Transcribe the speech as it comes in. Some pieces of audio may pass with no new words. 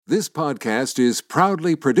This podcast is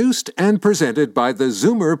proudly produced and presented by the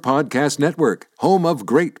Zoomer Podcast Network, home of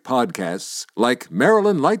great podcasts like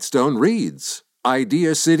Marilyn Lightstone Reads,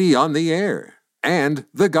 Idea City on the Air, and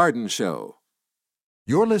The Garden Show.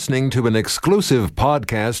 You're listening to an exclusive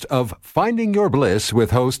podcast of Finding Your Bliss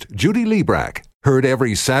with host Judy Liebrack, heard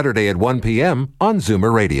every Saturday at 1 p.m. on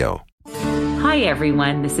Zoomer Radio. Hi,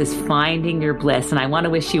 everyone. This is Finding Your Bliss, and I want to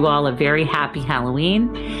wish you all a very happy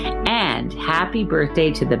Halloween and happy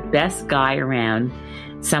birthday to the best guy around,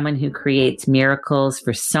 someone who creates miracles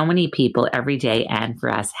for so many people every day and for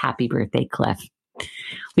us. Happy birthday, Cliff.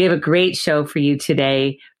 We have a great show for you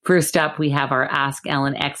today. First up, we have our Ask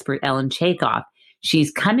Ellen expert, Ellen Chaikoff.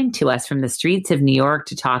 She's coming to us from the streets of New York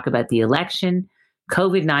to talk about the election,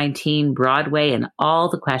 COVID-19, Broadway, and all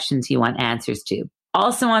the questions you want answers to.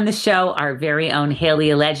 Also on the show, our very own Haley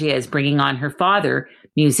Allegia is bringing on her father,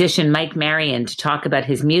 musician Mike Marion, to talk about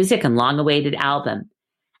his music and long-awaited album.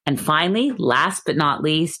 And finally, last but not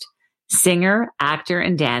least, singer, actor,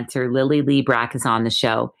 and dancer Lily Liebrack is on the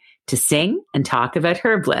show to sing and talk about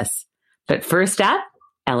her bliss. But first up,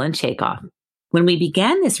 Ellen Chaikoff. When we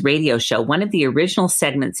began this radio show, one of the original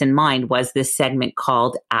segments in mind was this segment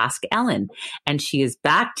called Ask Ellen, and she is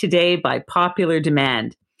back today by popular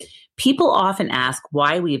demand. People often ask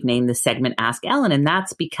why we've named the segment Ask Ellen, and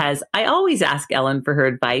that's because I always ask Ellen for her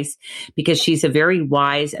advice because she's a very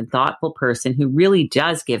wise and thoughtful person who really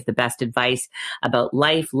does give the best advice about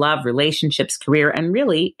life, love, relationships, career, and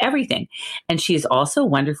really everything. And she is also a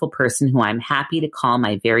wonderful person who I'm happy to call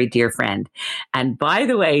my very dear friend. And by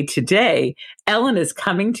the way, today, Ellen is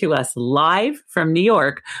coming to us live from New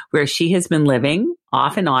York, where she has been living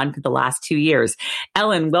off and on for the last 2 years.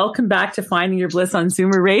 Ellen, welcome back to Finding Your Bliss on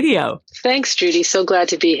Zoomer Radio. Thanks, Judy. So glad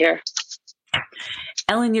to be here.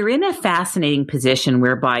 Ellen, you're in a fascinating position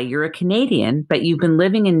whereby you're a Canadian, but you've been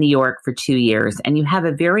living in New York for 2 years, and you have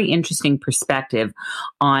a very interesting perspective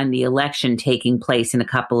on the election taking place in a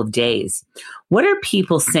couple of days. What are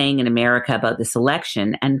people saying in America about this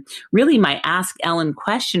election? And really, my Ask Ellen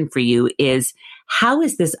question for you is, how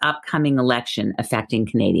is this upcoming election affecting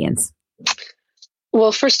Canadians?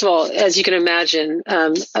 Well, first of all, as you can imagine,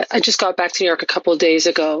 I just got back to New York a couple of days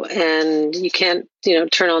ago, and you can't,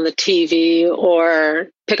 turn on the TV or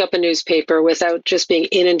pick up a newspaper without just being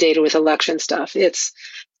inundated with election stuff. It's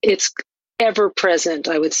ever present,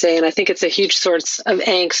 I would say, and I think it's a huge source of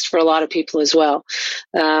angst for a lot of people as well.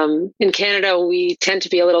 In Canada, we tend to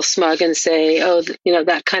be a little smug and say,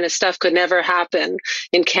 that kind of stuff could never happen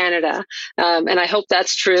in Canada. And I hope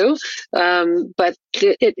that's true. But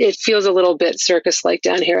it feels a little bit circus-like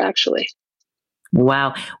down here, actually.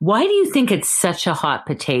 Wow. Why do you think it's such a hot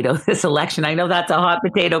potato, this election? I know that's a hot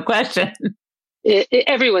potato question.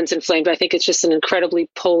 Everyone's inflamed. I think it's just an incredibly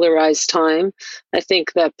polarized time. I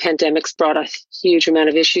think the pandemic's brought a huge amount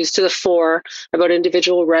of issues to the fore about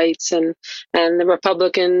individual rights, and the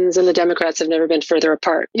Republicans and the Democrats have never been further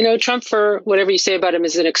apart. Trump, for whatever you say about him,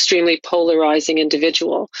 is an extremely polarizing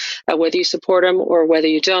individual, whether you support him or whether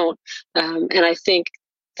you don't. And I think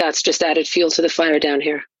that's just added fuel to the fire down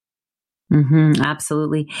here. Mm-hmm,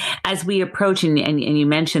 absolutely. As we approach, and you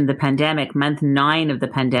mentioned the pandemic, month 9 of the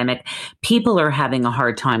pandemic, people are having a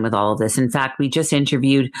hard time with all of this. In fact, we just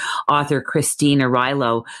interviewed author Christina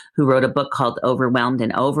Rilo, who wrote a book called Overwhelmed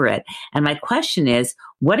and Over It. And my question is,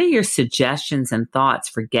 what are your suggestions and thoughts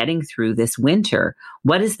for getting through this winter?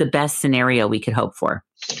 What is the best scenario we could hope for?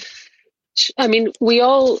 I mean, we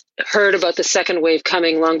all heard about the second wave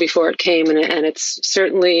coming long before it came, and it's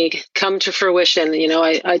certainly come to fruition.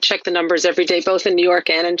 I check the numbers every day, both in New York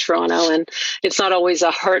and in Toronto, and it's not always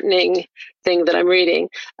a heartening thing that I'm reading.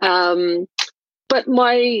 But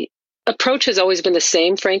my approach has always been the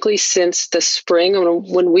same, frankly, since the spring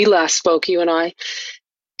when we last spoke, you and I.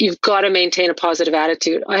 You've got to maintain a positive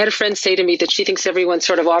attitude. I had a friend say to me that she thinks everyone's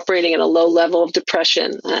sort of operating at a low level of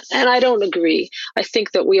depression. And I don't agree. I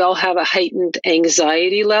think that we all have a heightened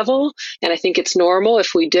anxiety level. And I think it's normal.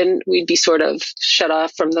 If we didn't, we'd be sort of shut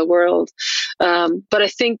off from the world. But I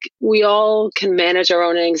think we all can manage our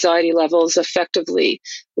own anxiety levels effectively.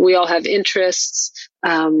 We all have interests.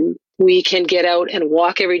 We can get out and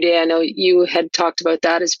walk every day. I know you had talked about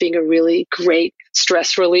that as being a really great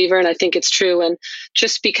stress reliever, and I think it's true. And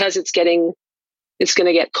just because it's going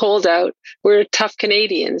to get cold out, we're tough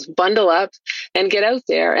Canadians. Bundle up and get out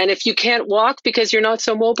there. And if you can't walk because you're not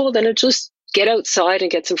so mobile, then just get outside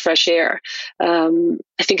and get some fresh air.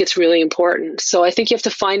 I think it's really important. So I think you have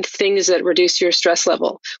to find things that reduce your stress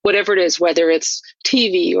level, whatever it is, whether it's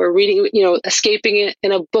TV or reading, escaping it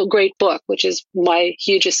in a great book, which is my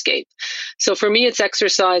huge escape. So for me, it's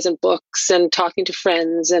exercise and books and talking to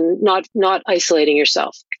friends and not isolating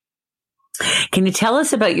yourself. Can you tell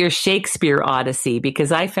us about your Shakespeare Odyssey?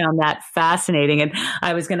 Because I found that fascinating. And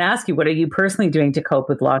I was going to ask you, what are you personally doing to cope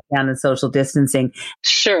with lockdown and social distancing?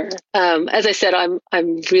 Sure. As I said,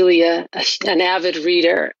 I'm really an avid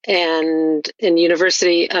reader. And in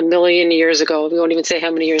university, a million years ago, we won't even say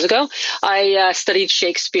how many years ago, I studied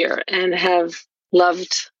Shakespeare and have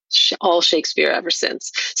loved all Shakespeare ever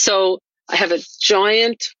since. So I have a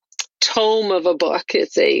giant tome of a book.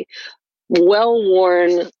 It's a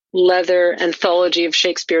well-worn leather anthology of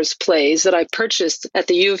Shakespeare's plays that I purchased at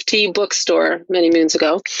the U of T bookstore many moons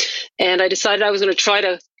ago. And I decided I was going to try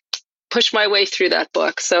to push my way through that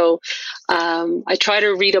book. So I try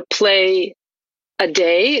to read a play a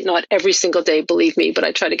day, not every single day, believe me, but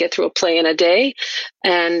I try to get through a play in a day.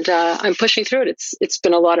 And I'm pushing through it. It's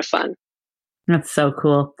been a lot of fun. That's so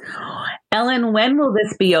cool. Ellen, when will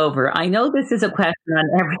this be over? I know this is a question on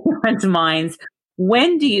everyone's minds.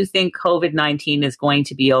 When do you think COVID-19 is going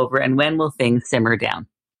to be over, and when will things simmer down?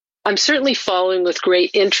 I'm certainly following with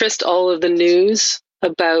great interest all of the news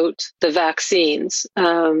about the vaccines.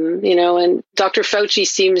 And Dr. Fauci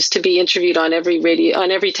seems to be interviewed on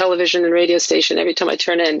every television and radio station. Every time I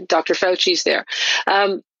turn in, Dr. Fauci's there.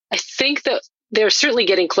 I think that they're certainly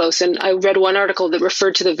getting close. And I read one article that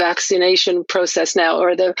referred to the vaccination process now,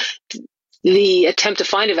 or the attempt to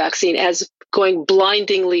find a vaccine, as going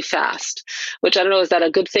blindingly fast, which I don't know, is that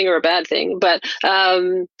a good thing or a bad thing? But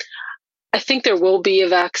I think there will be a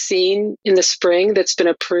vaccine in the spring that's been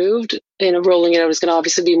approved, and rolling it out is going to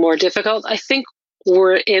obviously be more difficult. I think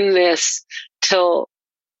we're in this till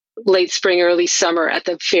late spring, early summer at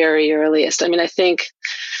the very earliest. I mean, I think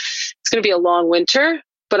it's going to be a long winter,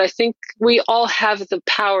 but I think we all have the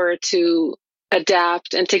power to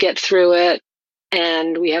adapt and to get through it.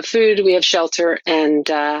 And we have food, we have shelter, and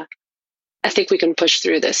I think we can push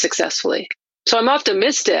through this successfully. So I'm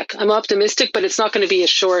optimistic, but it's not going to be a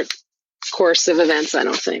short course of events, I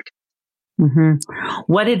don't think. Mm-hmm.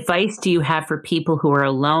 What advice do you have for people who are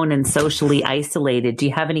alone and socially isolated? Do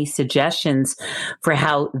you have any suggestions for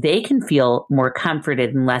how they can feel more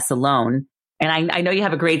comforted and less alone? And I know you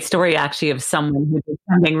have a great story, actually, of someone who did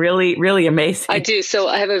something really, really amazing. I do. So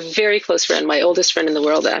I have a very close friend, my oldest friend in the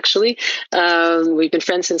world, actually. We've been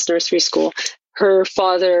friends since nursery school. Her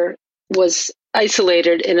father was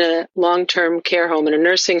isolated in a long-term care home, in a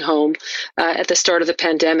nursing home, at the start of the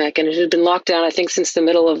pandemic. And it had been locked down, I think, since the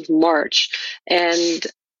middle of March. And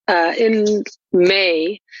in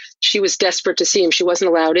May, she was desperate to see him. She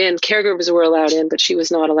wasn't allowed in. Caregivers were allowed in, but she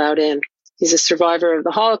was not allowed in. He's a survivor of the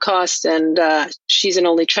Holocaust, and she's an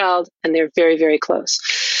only child, and they're very, very close.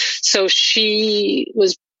 So she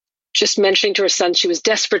was just mentioning to her son she was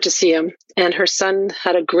desperate to see him. And her son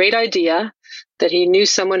had a great idea that he knew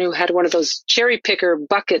someone who had one of those cherry picker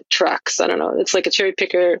bucket trucks. I don't know. It's like a cherry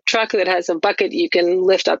picker truck that has a bucket you can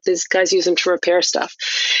lift up. These guys use them to repair stuff.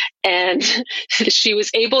 And she was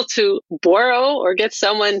able to borrow or get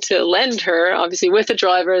someone to lend her, obviously with a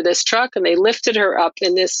driver, this truck, and they lifted her up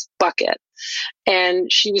in this bucket.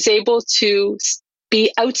 And she was able to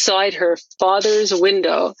be outside her father's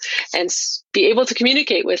window and be able to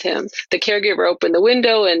communicate with him. The caregiver opened the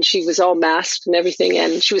window and she was all masked and everything.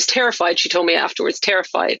 And she was terrified. She told me afterwards,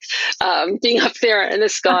 terrified, being up there in the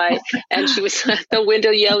sky. And she was at the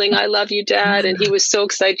window yelling, "I love you, Dad." And he was so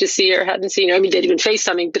excited to see her, hadn't seen her. I mean, they'd even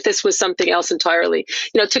FaceTiming, but this was something else entirely.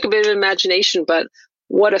 It took a bit of imagination, but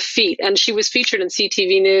what a feat. And she was featured in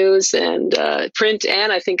CTV News and print,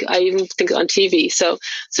 and I even think on TV. So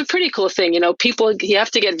it's a pretty cool thing. People, you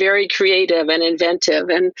have to get very creative and inventive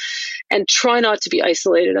and try not to be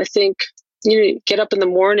isolated. I think get up in the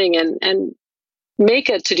morning and make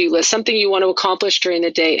a to-do list, something you want to accomplish during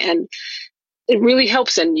the day. And it really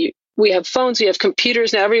helps. And we have phones, we have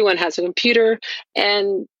computers. Now everyone has a computer,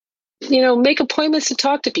 and, make appointments to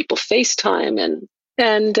talk to people, FaceTime,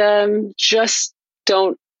 and just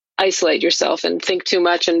don't isolate yourself and think too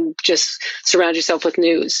much and just surround yourself with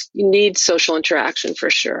news. You need social interaction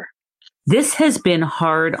for sure. This has been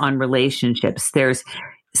hard on relationships. There's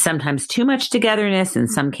sometimes too much togetherness, in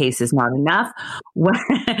some cases not enough.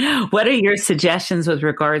 What are your suggestions with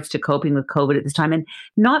regards to coping with COVID at this time and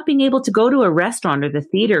not being able to go to a restaurant or the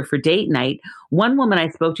theater for date night? One woman I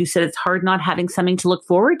spoke to said it's hard not having something to look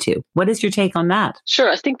forward to. What is your take on that? Sure.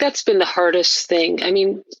 I think that's been the hardest thing. I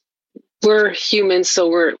mean, we're humans, so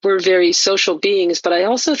we're very social beings, but I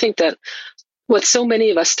also think that what so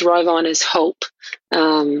many of us thrive on is hope,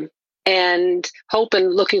 and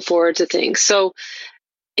looking forward to things. So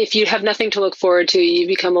if you have nothing to look forward to, you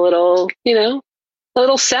become a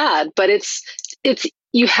little sad, but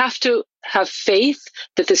you have to have faith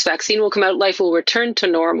that this vaccine will come out, life will return to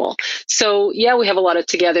normal. So yeah, we have a lot of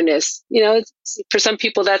togetherness. For some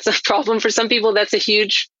people that's a problem. For some people that's a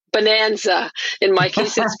huge bonanza. In my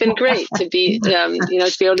case, it's been great to be, to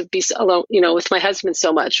be able to be alone, with my husband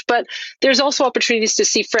so much. But there's also opportunities to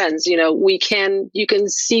see friends. You can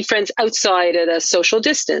see friends outside at a social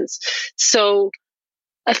distance. So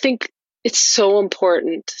I think it's so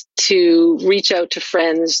important to reach out to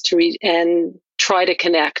friends and try to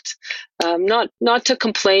connect, not to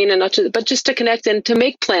complain but just to connect and to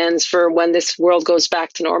make plans for when this world goes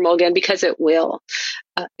back to normal again, because it will.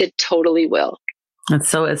 It totally will.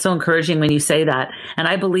 It's so encouraging when you say that. And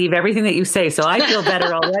I believe everything that you say. So I feel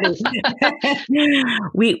better already.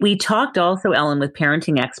 We talked also, Ellen, with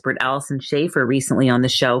parenting expert Allison Schaefer recently on the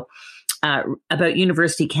show about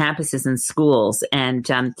university campuses and schools. And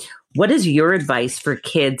what is your advice for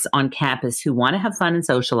kids on campus who want to have fun and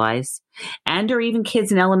socialize, or even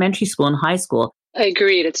kids in elementary school and high school? I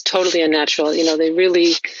agreed. It's totally unnatural. They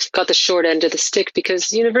really got the short end of the stick,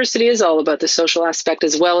 because university is all about the social aspect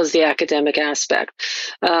as well as the academic aspect.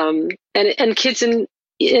 And kids in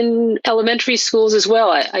elementary schools as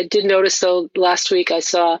well. I did notice, though, last week I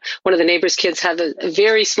saw one of the neighbors' kids have a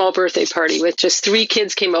very small birthday party with just 3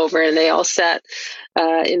 kids came over, and they all sat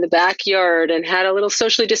in the backyard and had a little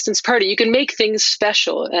socially distanced party. You can make things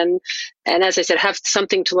special and as I said, have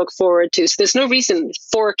something to look forward to. So there's no reason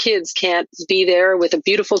 4 kids can't be there with a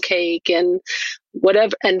beautiful cake and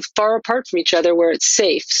whatever, and far apart from each other where it's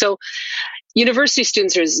safe. So university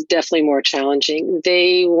students are definitely more challenging.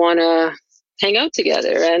 They want to hang out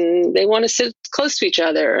together and they want to sit close to each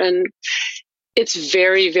other, and it's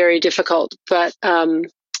very, very difficult. But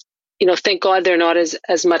thank God they're not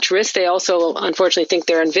as much risk. They also unfortunately think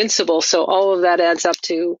they're invincible. So all of that adds up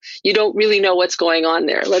to, you don't really know what's going on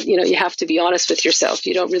there. You have to be honest with yourself.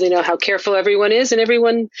 You don't really know how careful everyone is, and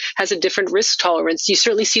everyone has a different risk tolerance. You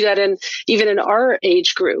certainly see that even in our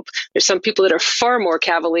age group. There's some people that are far more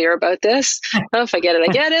cavalier about this. Oh, if I get it,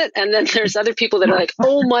 I get it. And then there's other people that are like,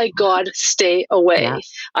 oh my God, stay away. Yeah.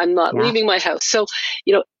 I'm not leaving my house. So,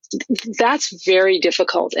 that's very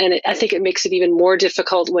difficult. And I think it makes it even more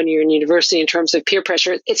difficult when you're in university in terms of peer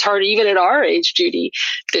pressure. It's hard even at our age, Judy,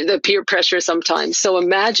 the peer pressure sometimes. So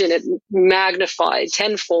imagine it magnified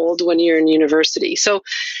tenfold when you're in university. So,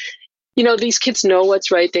 these kids know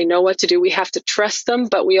what's right. They know what to do. We have to trust them,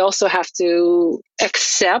 but we also have to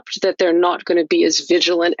accept that they're not going to be as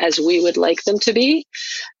vigilant as we would like them to be.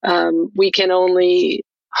 We can only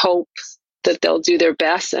hope that they'll do their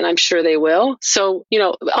best, and I'm sure they will. So,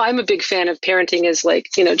 I'm a big fan of parenting is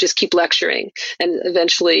just keep lecturing, and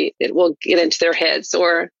eventually it will get into their heads,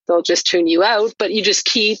 or they'll just tune you out, but you just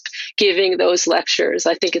keep giving those lectures.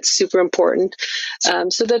 I think it's super important,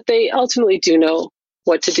 so that they ultimately do know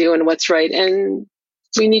what to do and what's right. And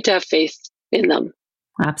we need to have faith in them.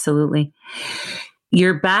 Absolutely.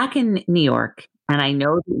 You're back in New York. And I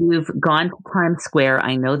know that you've gone to Times Square.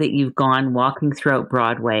 I know that you've gone walking throughout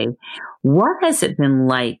Broadway. What has it been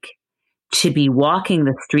like to be walking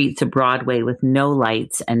the streets of Broadway with no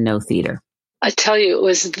lights and no theater? I tell you, it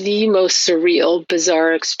was the most surreal,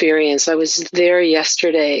 bizarre experience. I was there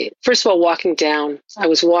yesterday. First of all, walking down. I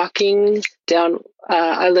was walking down.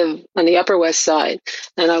 I live on the Upper West Side,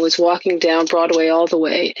 and I was walking down Broadway all the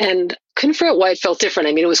way, and couldn't figure out why it felt different.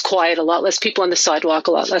 I mean, it was quiet, a lot less people on the sidewalk,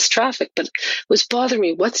 a lot less traffic, but it was bothering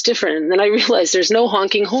me. What's different? And then I realized there's no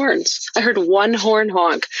honking horns. I heard one horn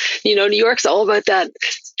honk. New York's all about that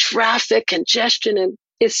traffic congestion, and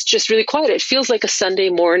it's just really quiet. It feels like a Sunday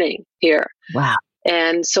morning here. Wow.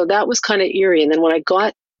 And so that was kind of eerie. And then when I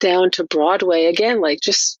got down to Broadway, again,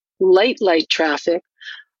 just light traffic,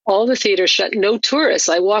 all the theaters shut, no tourists.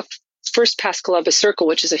 I walked first past Columbus Circle,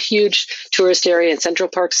 which is a huge tourist area in Central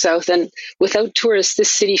Park South. And without tourists,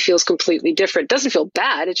 this city feels completely different. It doesn't feel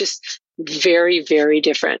bad. It's just very, very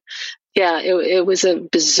different. Yeah, it was a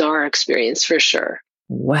bizarre experience for sure.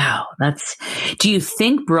 Wow. Do you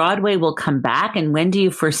think Broadway will come back? And when do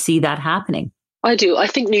you foresee that happening? I do. I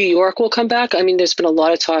think New York will come back. I mean, there's been a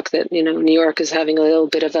lot of talk that, New York is having a little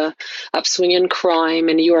bit of a upswing in crime,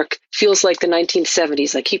 and New York feels like the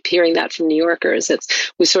 1970s. I keep hearing that from New Yorkers.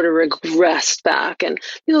 We sort of regressed back. And,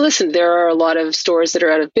 listen, there are a lot of stores that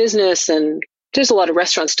are out of business, and there's a lot of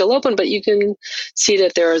restaurants still open, but you can see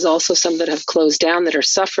that there is also some that have closed down that are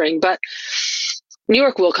suffering. But New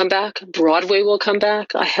York will come back. Broadway will come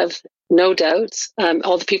back. I have no doubts.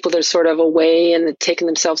 All the people that are sort of away and taking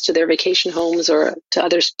themselves to their vacation homes or to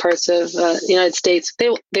other parts of the United States,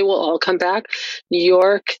 they will all come back. New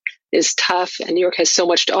York is tough, and New York has so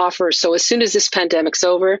much to offer. So as soon as this pandemic's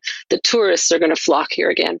over, the tourists are going to flock here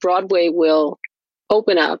again. Broadway will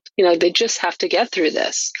open up. They just have to get through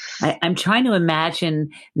this. I'm trying to imagine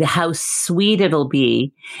how sweet it'll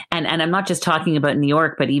be. And I'm not just talking about New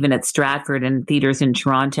York, but even at Stratford and theaters in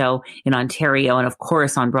Toronto, in Ontario, and of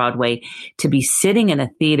course on Broadway, to be sitting in a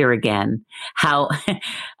theater again. How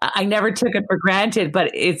I never took it for granted, but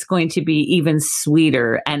it's going to be even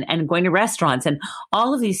sweeter, and going to restaurants and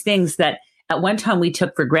all of these things that at one time we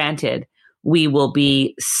took for granted, we will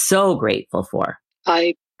be so grateful for.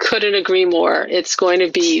 I couldn't agree more. It's going to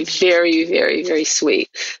be very, very, very sweet.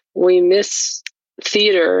 We miss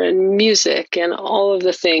theater and music and all of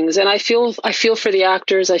the things. And I feel for the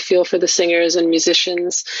actors. I feel for the singers and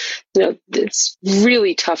musicians. It's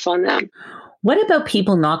really tough on them. What about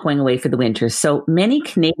people not going away for the winter? So many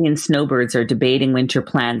Canadian snowbirds are debating winter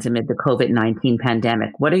plans amid the COVID-19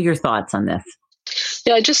 pandemic. What are your thoughts on this?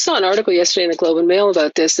 Yeah, I just saw an article yesterday in the Globe and Mail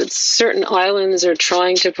about this, that certain islands are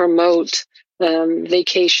trying to promote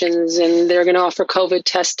vacations, and they're going to offer COVID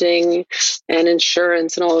testing and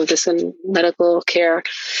insurance and all of this and medical care.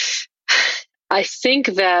 I think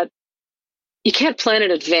that you can't plan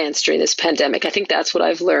in advance during this pandemic. I think that's what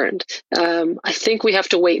I've learned. I think we have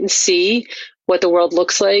to wait and see what the world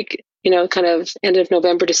looks like, kind of end of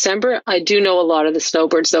November, December. I do know a lot of the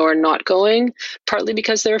snowbirds, though, are not going, partly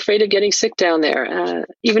because they're afraid of getting sick down there.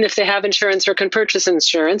 Even if they have insurance or can purchase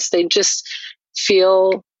insurance, they just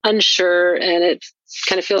feel unsure, and it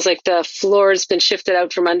kind of feels like the floor has been shifted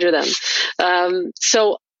out from under them.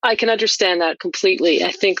 So I can understand that completely.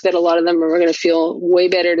 I think that a lot of them are going to feel way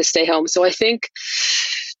better to stay home. So I think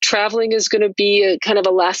traveling is going to be a kind of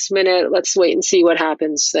a last minute, let's wait and see what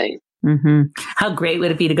happens thing. Mm-hmm. How great would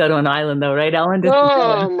it be to go to an island, though, right, Ellen?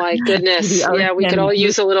 Oh, my goodness. Yeah, we could all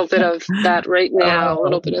use a little bit of that right now, a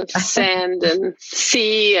little bit of sand and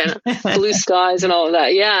sea and blue skies and all of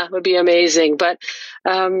that. Yeah, it would be amazing. But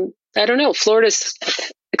I don't know. Florida's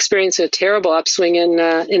experiencing a terrible upswing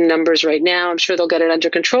in numbers right now. I'm sure they'll get it under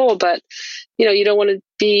control, but, you don't want to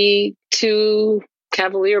be too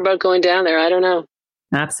cavalier about going down there. I don't know.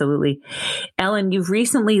 Absolutely. Ellen, you've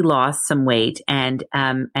recently lost some weight and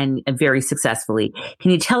very successfully.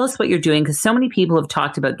 Can you tell us what you're doing? Because so many people have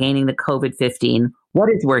talked about gaining the COVID-15. What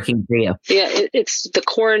is working for you? Yeah, it's the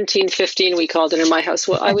quarantine 15, we called it in my house.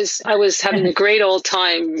 Well, I was having a great old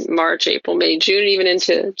time March, April, May, June, even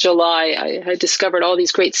into July. I had discovered all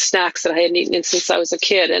these great snacks that I hadn't eaten since I was a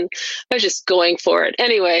kid, and I was just going for it.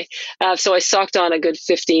 Anyway, so I socked on a good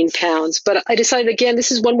 15 pounds. But I decided, again,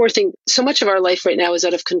 this is one more thing. So much of our life right now is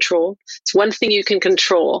out of control. It's one thing you can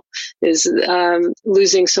control is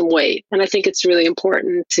losing some weight. And I think it's really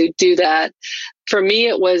important to do that. For me,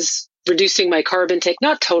 it was reducing my carb intake.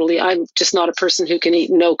 Not totally. I'm just not a person who can eat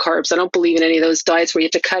no carbs. I don't believe in any of those diets where you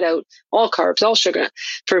have to cut out all carbs, all sugar.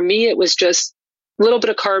 For me, it was just a little bit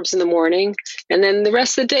of carbs in the morning, and then the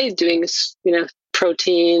rest of the day doing,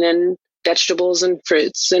 protein and vegetables and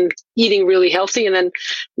fruits and eating really healthy. And then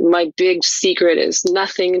my big secret is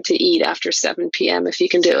nothing to eat after 7 p.m. if you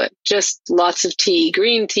can do it. Just lots of tea,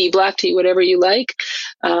 green tea, black tea, whatever you like.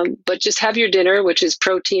 But just have your dinner, which is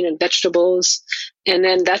protein and vegetables. And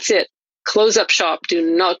then that's it. Close up shop.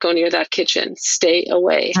 Do not go near that kitchen. Stay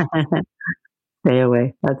away. Stay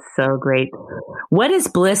away. That's so great. What is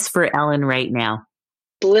bliss for Ellen right now?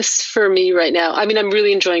 Bliss for me right now. I mean, I'm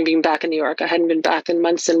really enjoying being back in New York. I hadn't been back in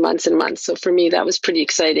months and months and months. So for me, that was pretty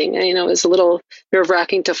exciting. And, it was a little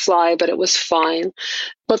nerve-wracking to fly, but it was fine.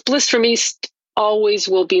 But bliss for me always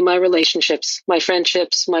will be my relationships, my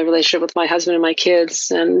friendships, my relationship with my husband and my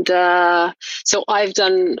kids. And so I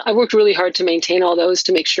worked really hard to maintain all those,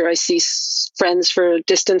 to make sure I see friends for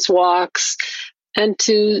distance walks and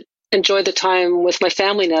to enjoy the time with my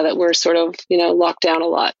family now that we're sort of, locked down a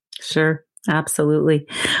lot. Sure. Absolutely.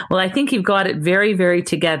 Well, I think you've got it very, very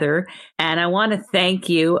together. And I want to thank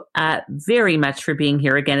you very much for being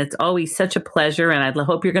here again. It's always such a pleasure. And I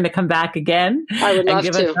hope you're going to come back again. I would love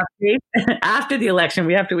to. After the election,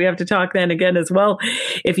 we have to talk then again as well.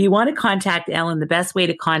 If you want to contact Ellen, the best way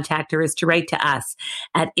to contact her is to write to us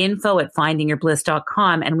at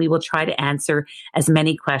info@findingyourbliss.com, and we will try to answer as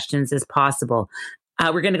many questions as possible.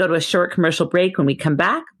 We're going to go to a short commercial break. When we come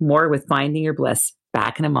back, more with Finding Your Bliss.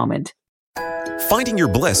 Back in a moment. Finding Your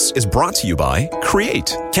Bliss is brought to you by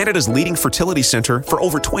Create, Canada's leading fertility centre for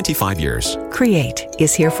over 25 years. Create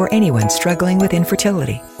is here for anyone struggling with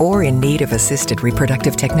infertility or in need of assisted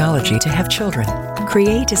reproductive technology to have children.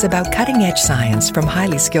 Create is about cutting-edge science from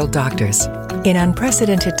highly skilled doctors. In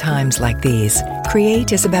unprecedented times like these,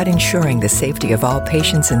 Create is about ensuring the safety of all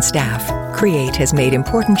patients and staff. Create has made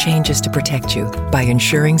important changes to protect you by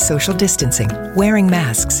ensuring social distancing, wearing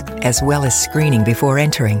masks, as well as screening before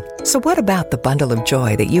entering. So what about the bundle of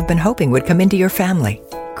joy that you've been hoping would come into your family?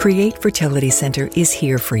 Create Fertility Center is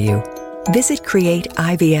here for you. Visit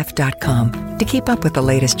createivf.com to keep up with the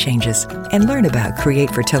latest changes and learn about Create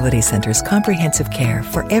Fertility Center's comprehensive care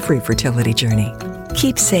for every fertility journey.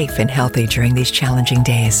 Keep safe and healthy during these challenging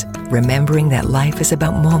days, remembering that life is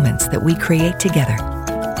about moments that we create together.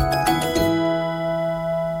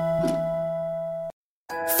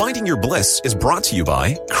 Finding Your Bliss is brought to you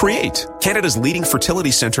by Create, Canada's leading fertility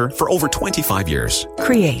centre for over 25 years.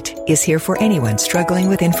 Create is here for anyone struggling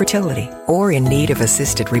with infertility or in need of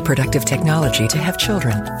assisted reproductive technology to have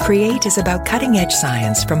children. Create is about cutting-edge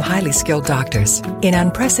science from highly skilled doctors. In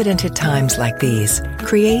unprecedented times like these,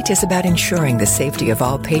 Create is about ensuring the safety of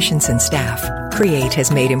all patients and staff. Create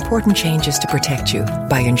has made important changes to protect you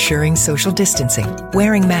by ensuring social distancing,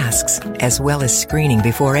 wearing masks, as well as screening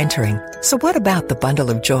before entering. So what about the bundle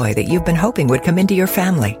of joy that you've been hoping would come into your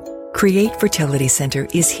family? Create Fertility Center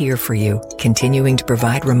is here for you, continuing to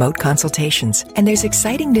provide remote consultations. And there's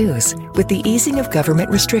exciting news. With the easing of government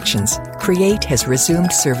restrictions, Create has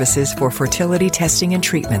resumed services for fertility testing and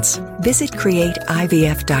treatments. Visit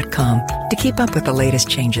createivf.com to keep up with the latest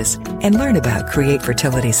changes and learn about Create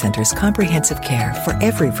Fertility Center's comprehensive care for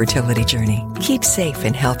every fertility journey. Keep safe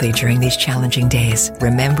and healthy during these challenging days,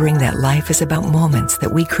 remembering that life is about moments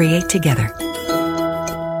that we create together.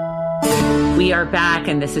 We are back,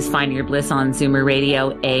 and this is Finding Your Bliss on Zoomer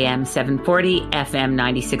Radio, AM 740, FM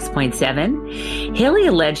 96.7. Hayley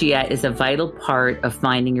Alegia is a vital part of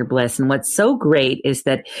Finding Your Bliss, and what's so great is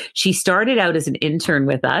that she started out as an intern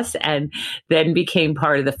with us and then became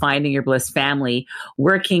part of the Finding Your Bliss family,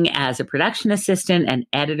 working as a production assistant, an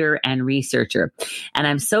editor, and researcher. And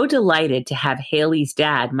I'm so delighted to have Hayley's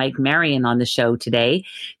dad, Mike Marion, on the show today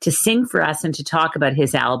to sing for us and to talk about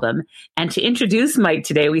his album. And to introduce Mike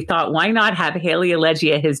today, we thought, why not have Hayley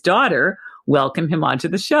Alegia, his daughter, welcome him onto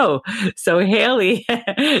the show. So Hayley,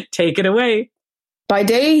 take it away. By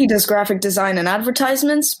day, he does graphic design and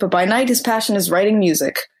advertisements, but by night, his passion is writing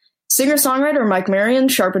music. Singer-songwriter Mike Marion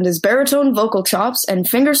sharpened his baritone vocal chops and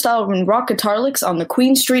fingerstyle and rock guitar licks on the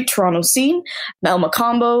Queen Street Toronto scene, El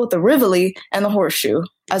Macombo, the Rivoli, and the Horseshoe,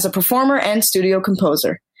 as a performer and studio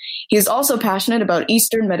composer. He is also passionate about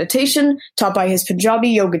Eastern meditation, taught by his Punjabi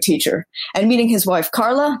yoga teacher, and meeting his wife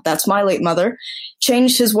Carla, that's my late mother,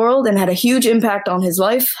 changed his world and had a huge impact on his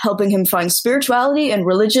life, helping him find spirituality and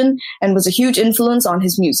religion, and was a huge influence on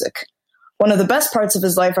his music. One of the best parts of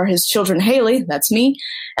his life are his children Hayley, that's me,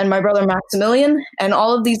 and my brother Maximilian, and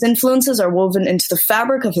all of these influences are woven into the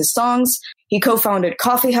fabric of his songs. He co-founded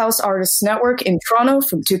Coffee House Artists Network in Toronto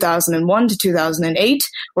from 2001 to 2008,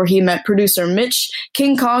 where he met producer Mitch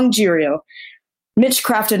King Kong Girio. Mitch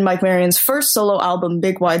crafted Mike Marion's first solo album,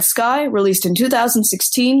 Big Wide Sky, released in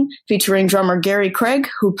 2016, featuring drummer Gary Craig,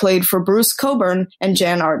 who played for Bruce Coburn and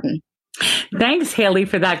Jan Arden. Thanks, Hayley,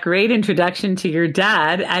 for that great introduction to your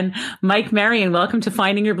dad. And Mike Marion, welcome to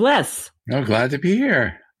Finding Your Bliss. Oh, glad to be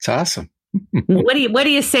here. It's awesome. What do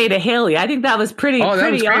you say to Hayley? I think that was pretty. Oh,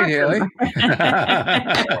 that was great, awesome. Hayley.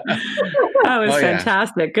 That was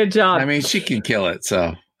fantastic. Yeah. Good job. I mean, she can kill it,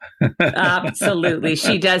 so. Absolutely.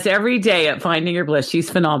 She does every day at Finding Your Bliss.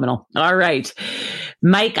 She's phenomenal. All right.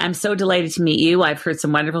 Mike, I'm so delighted to meet you. I've heard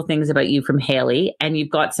some wonderful things about you from Hayley, and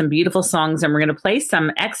you've got some beautiful songs, and we're going to play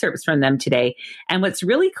some excerpts from them today. And what's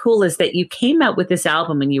really cool is that you came out with this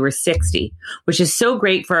album when you were 60, which is so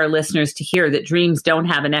great for our listeners to hear that dreams don't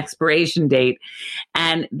have an expiration date.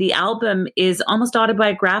 And the album is almost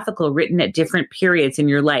autobiographical, written at different periods in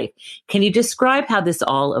your life. Can you describe how this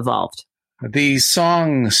all evolved? The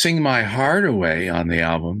song Sing My Heart Away on the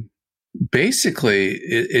album basically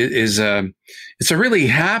it's a really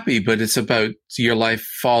happy, but it's about your life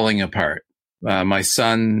falling apart. My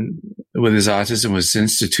son with his autism was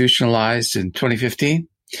institutionalized in 2015.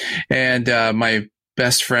 And my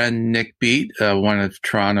best friend, Nick Beat, one of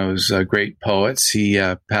Toronto's great poets, he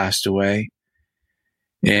passed away.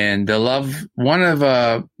 And one of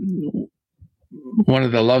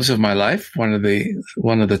the loves of my life, one of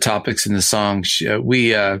the topics in the song,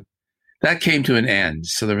 that came to an end.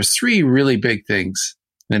 So there was three really big things,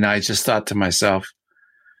 and I just thought to myself,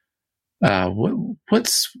 what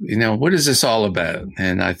is this all about?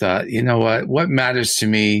 And I thought, what matters to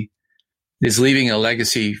me is leaving a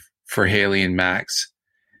legacy for Hayley and Max.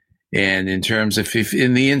 And in terms of, if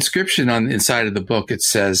in the inscription on inside of the book, it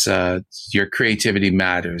says, your creativity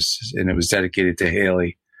matters, and it was dedicated to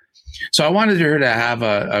Hayley. So I wanted her to have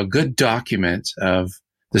a good document of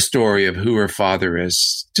the story of who her father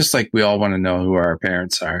is, just like we all want to know who our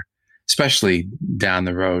parents are, especially down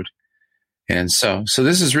the road. And so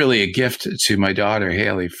this is really a gift to my daughter,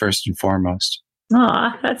 Hayley, first and foremost.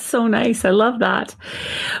 Oh, that's so nice. I love that.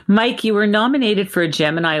 Mike, you were nominated for a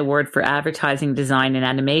Gemini Award for Advertising Design and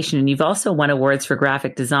Animation, and you've also won awards for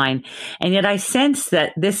graphic design. And yet I sense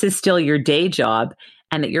that this is still your day job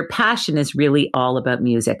and that your passion is really all about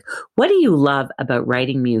music. What do you love about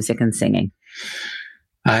writing music and singing?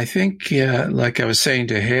 I think, like I was saying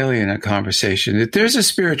to Haley in a conversation, that there's a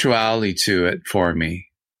spirituality to it for me.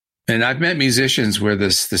 And I've met musicians where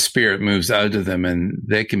the spirit moves out of them and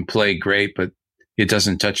they can play great, but it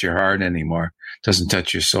doesn't touch your heart anymore, doesn't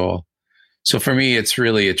touch your soul. So for me, it's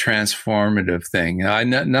really a transformative thing.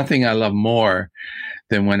 Nothing I love more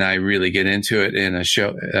than when I really get into it and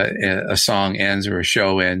a song ends or a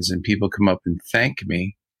show ends and people come up and thank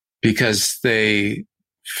me because they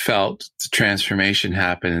felt the transformation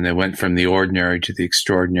happen and they went from the ordinary to the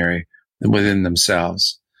extraordinary within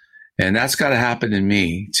themselves. And that's got to happen in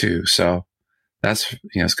me too. So that's,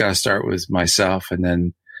 it's got to start with myself and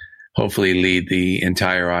then hopefully lead the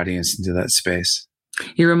entire audience into that space.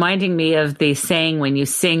 You're reminding me of the saying, when you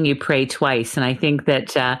sing, you pray twice. And I think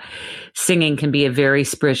that singing can be a very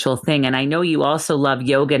spiritual thing. And I know you also love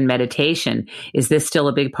yoga and meditation. Is this still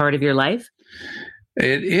a big part of your life?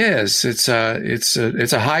 It is. It's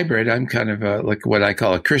a hybrid. I'm kind of like what I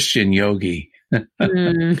call a Christian yogi.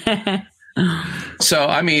 So,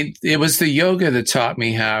 I mean, it was the yoga that taught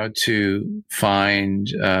me how to find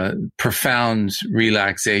profound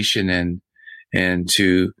relaxation and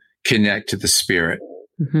to connect to the spirit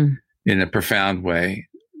in a profound way,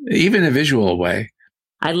 even a visual way.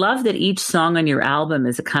 I love that each song on your album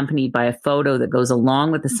is accompanied by a photo that goes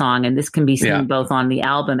along with the song. And this can be seen both on the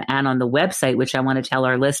album and on the website, which I want to tell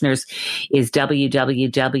our listeners is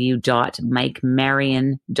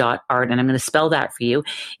www.mikemarian.art. And I'm going to spell that for you.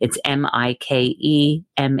 It's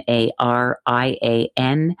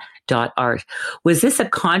MIKEMARIAN.art. Was this a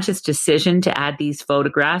conscious decision to add these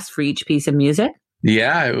photographs for each piece of music?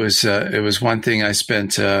 Yeah, it was one thing I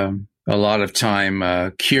spent a lot of time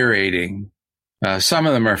curating. Some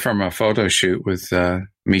of them are from a photo shoot with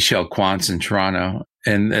Michelle Quantz in Toronto,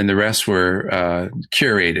 and the rest were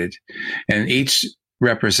curated. And each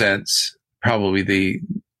represents probably the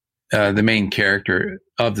main character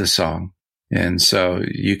of the song. And so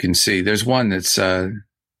you can see there's one that's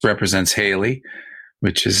represents Haley,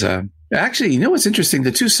 which is actually, what's interesting?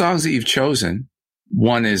 The two songs that you've chosen,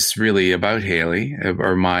 one is really about Haley,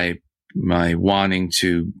 or my wanting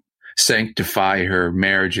to sanctify her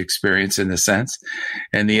marriage experience in a sense.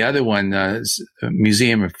 And the other one is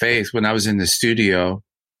Museum of Faith. When I was in the studio,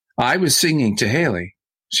 I was singing to Haley.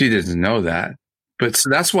 She didn't know that. But so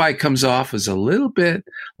that's why it comes off as a little bit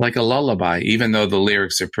like a lullaby, even though the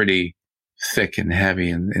lyrics are pretty thick and heavy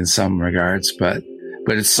in some regards. But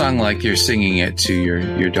it's sung like you're singing it to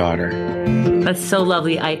your daughter. That's so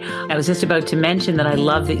lovely. I was just about to mention that I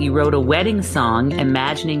love that you wrote a wedding song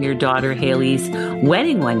imagining your daughter Haley's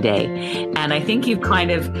wedding one day. And I think you've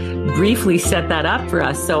kind of briefly set that up for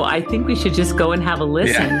us. So I think we should just go and have a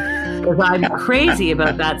listen. Because I'm crazy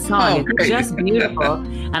about that song. It's just beautiful.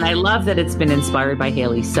 And I love that it's been inspired by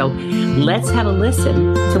Haley. So let's have a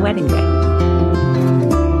listen to Wedding Day.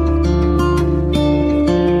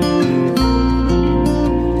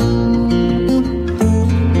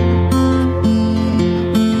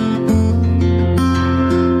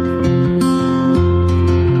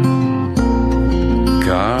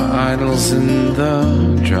 In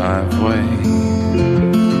the driveway,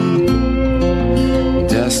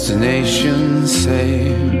 destination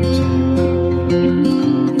saved.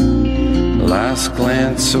 Last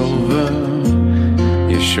glance over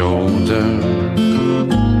your shoulder,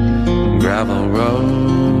 gravel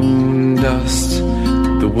road, dust,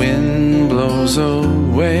 the wind blows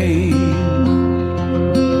away.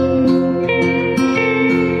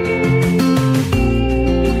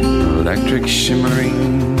 Electric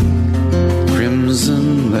shimmering,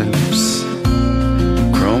 crimson lips,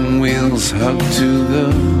 chrome wheels hugged to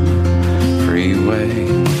the freeway.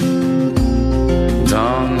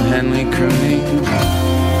 Don Henley crooning,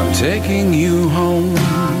 I'm taking you home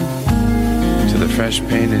to the fresh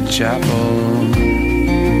painted chapel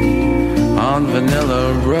on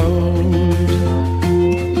Vanilla Road.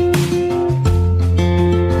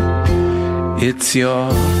 It's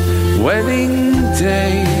your wedding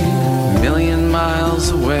day, a million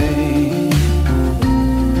miles away.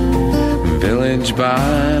 Village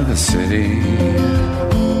by the city,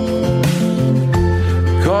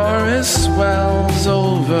 chorus swells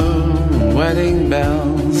over wedding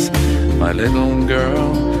bells. My little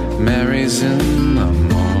girl marries in the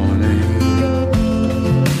morning.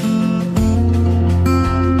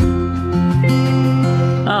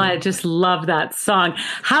 Oh, just love that song.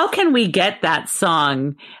 How can we get that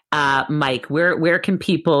song, Mike? Where can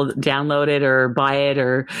people download it or buy it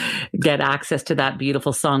or get access to that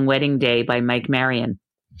beautiful song "Wedding Day" by Mike Marion?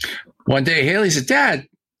 One day, Haley said, "Dad,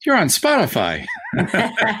 you're on Spotify."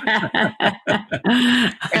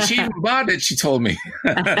 And she even bought it, she told me.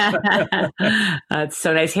 That's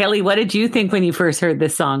so nice. Haley, what did you think when you first heard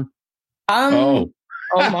this song? Oh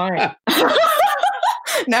my.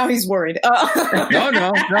 Now he's worried.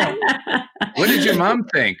 No. What did your mom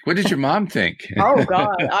think? Oh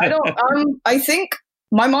God. I think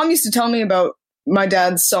my mom used to tell me about my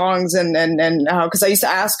dad's songs and how, because I used to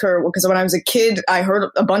ask her, because when I was a kid, I heard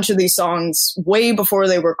a bunch of these songs way before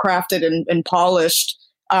they were crafted and polished.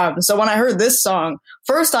 So when I heard this song,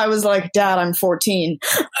 first I was like, Dad, I'm 14.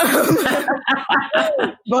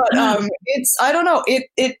 But it's, I don't know,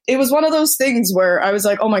 it was one of those things where I was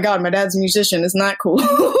like, oh my God, my dad's a musician. Isn't that cool?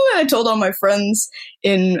 I told all my friends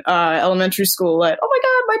in elementary school that, oh my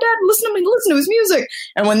God, my dad, listen to his music.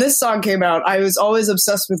 And when this song came out, I was always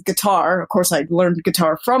obsessed with guitar. Of course, I learned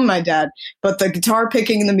guitar from my dad, but the guitar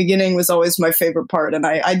picking in the beginning was always my favorite part. And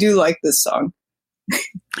I do like this song.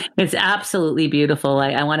 It's absolutely beautiful.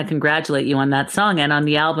 I want to congratulate you on that song and on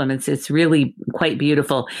the album. It's really quite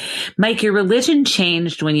beautiful. Mike, your religion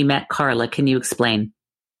changed when you met Carla. Can you explain?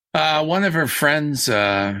 One of her friends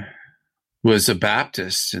was a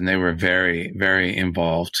Baptist, and they were very, very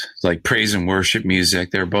involved, like praise and worship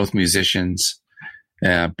music. They were both musicians,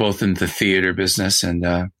 both in the theater business. And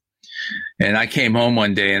I came home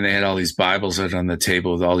one day, and they had all these Bibles out on the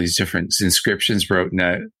table with all these different inscriptions written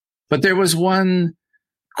out. But there was one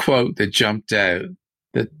quote that jumped out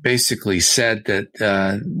that basically said that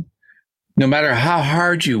no matter how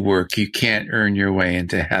hard you work, you can't earn your way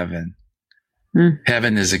into heaven.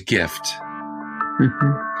 Heaven is a gift.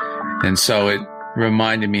 And so it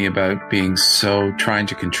reminded me about trying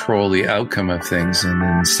to control the outcome of things and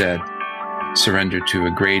instead surrender to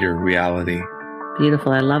a greater reality.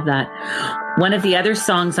 Beautiful. I love that. One of the other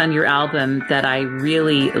songs on your album that I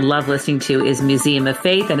really love listening to is Museum of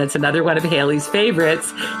Faith, and it's another one of Haley's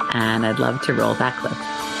favorites, and I'd love to roll that clip.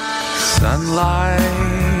 Sunlight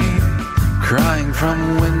crying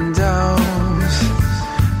from windows,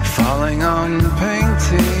 falling on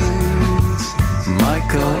paintings,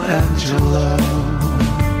 Michelangelo,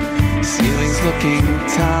 ceilings looking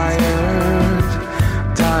tired,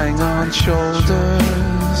 dying on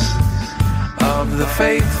shoulders of the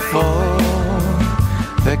faithful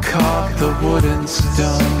that carved the wood and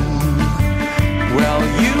stone. Well,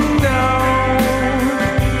 you know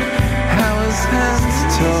how his hands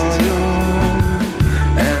toiled,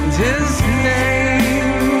 and his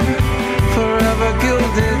name forever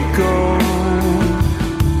gilded gold.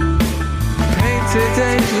 Painted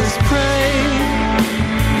angels pray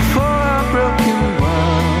for our broken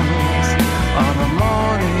world on a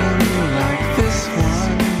morning like this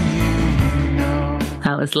one.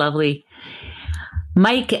 That was lovely.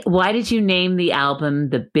 Mike, why did you name the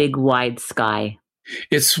album The Big Wide Sky?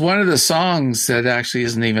 It's one of the songs that actually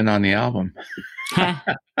isn't even on the album.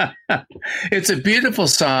 It's a beautiful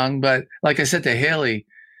song, but like I said to Haley,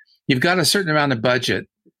 you've got a certain amount of budget.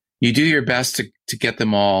 You do your best to get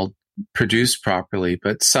them all produced properly,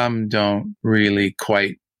 but some don't really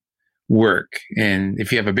quite work. And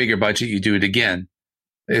if you have a bigger budget, you do it again.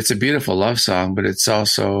 It's a beautiful love song, but it's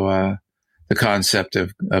also the concept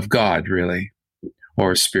of God, really,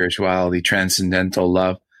 or spirituality, transcendental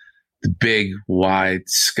love, the big, wide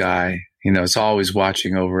sky. You know, it's always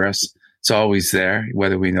watching over us. It's always there,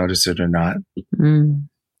 whether we notice it or not.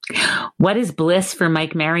 What is bliss for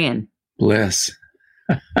Mike Marion? Bliss.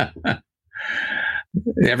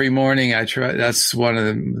 Every morning I try. That's one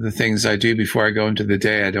of the things I do before I go into the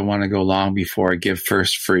day. I don't want to go long before I give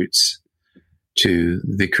first fruits to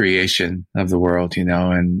the creation of the world, you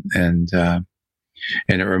know, and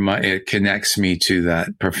it connects me to that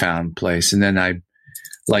profound place. And then I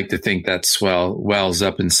like to think that wells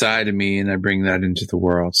up inside of me, and I bring that into the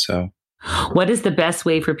world. So, what is the best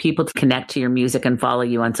way for people to connect to your music and follow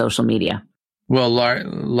you on social media? Well,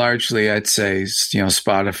 largely, I'd say, you know,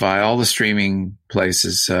 Spotify, all the streaming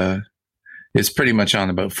places. It's pretty much on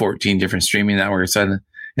about 14 different streaming networks, and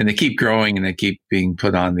they keep growing and they keep being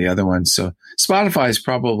put on the other ones. So Spotify is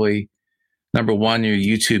probably number one. Your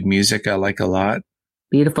YouTube music, I like a lot.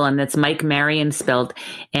 Beautiful. And that's Mike Marion, spelled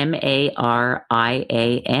Marian.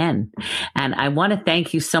 And I want to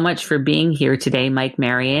thank you so much for being here today, Mike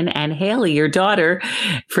Marion, and Haley, your daughter,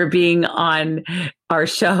 for being on our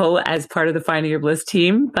show as part of the Finding Your Bliss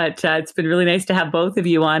team. But it's been really nice to have both of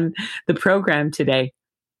you on the program today.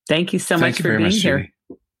 Thank you so much for being here.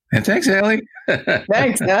 And thanks, Haley.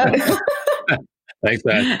 Thanks, Dad. Thanks,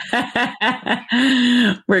 Beth.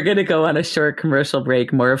 We're going to go on a short commercial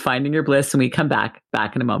break. More of Finding Your Bliss when we come back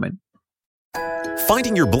in a moment.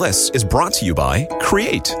 Finding Your Bliss is brought to you by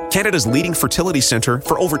Create, Canada's leading fertility centre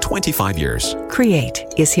for over 25 years. Create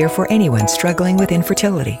is here for anyone struggling with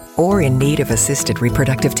infertility or in need of assisted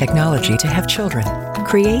reproductive technology to have children.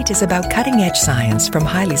 Create is about cutting-edge science from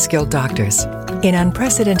highly skilled doctors. In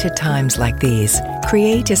unprecedented times like these,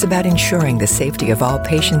 Create is about ensuring the safety of all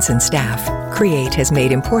patients and staff. Create has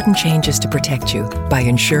made important changes to protect you by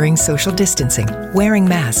ensuring social distancing, wearing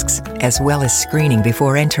masks, as well as screening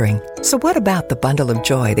before entering. So what about the bundle of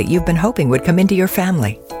joy that you've been hoping would come into your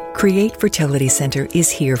family? Create Fertility Center is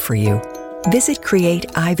here for you. Visit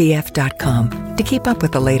createivf.com to keep up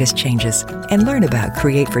with the latest changes and learn about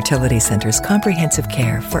Create Fertility Center's comprehensive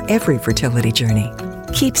care for every fertility journey.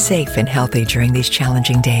 Keep safe and healthy during these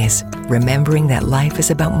challenging days, remembering that life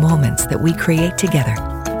is about moments that we create together.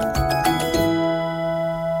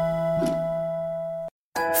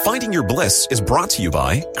 Finding Your Bliss is brought to you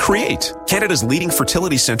by Create, Canada's leading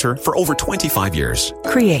fertility centre for over 25 years.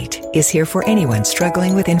 Create is here for anyone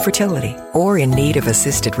struggling with infertility or in need of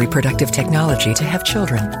assisted reproductive technology to have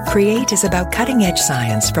children. Create is about cutting-edge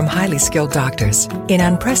science from highly skilled doctors. In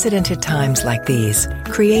unprecedented times like these,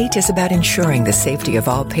 Create is about ensuring the safety of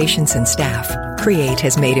all patients and staff. Create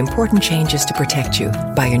has made important changes to protect you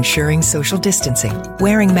by ensuring social distancing,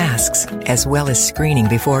 wearing masks, as well as screening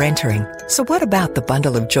before entering. So what about the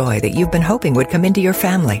bundle of joy that you've been hoping would come into your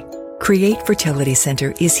family? Create Fertility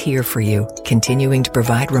Center is here for you, continuing to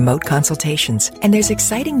provide remote consultations. And there's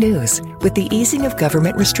exciting news. With the easing of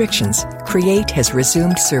government restrictions, Create has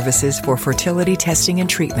resumed services for fertility testing and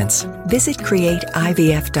treatments. Visit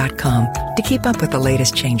createivf.com to keep up with the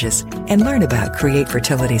latest changes and learn about Create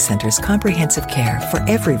Fertility Center's comprehensive care for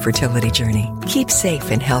every fertility journey. Keep safe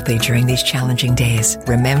and healthy during these challenging days,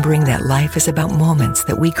 remembering that life is about moments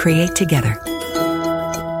that we create together.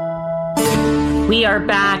 We are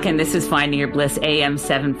back, and this is Finding Your Bliss, AM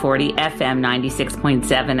 740, FM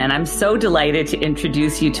 96.7. And I'm so delighted to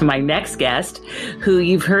introduce you to my next guest, who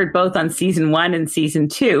you've heard both on season 1 and season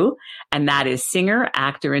 2. And that is singer,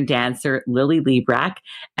 actor, and dancer Lily Liebrack.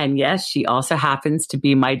 And yes, she also happens to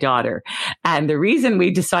be my daughter. And the reason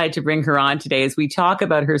we decided to bring her on today is we talk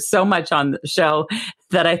about her so much on the show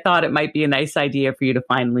that I thought it might be a nice idea for you to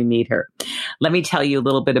finally meet her. Let me tell you a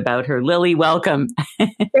little bit about her. Lily, welcome.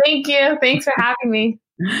 Thank you. Thanks for having me.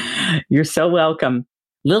 You're so welcome.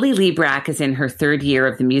 Lily Liebrack is in her 3rd year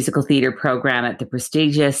of the musical theater program at the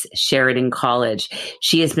prestigious Sheridan College.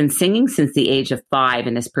 She has been singing since the age of 5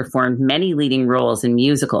 and has performed many leading roles in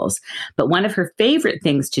musicals. But one of her favorite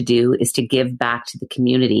things to do is to give back to the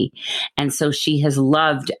community. And so she has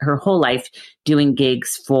loved her whole life doing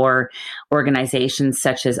gigs for organizations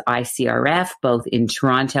such as ICRF, both in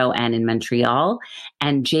Toronto and in Montreal,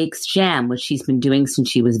 and Jake's Jam, which she's been doing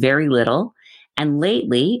since she was very little. And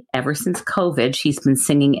lately, ever since COVID, she's been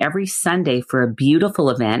singing every Sunday for a beautiful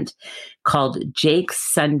event called Jake's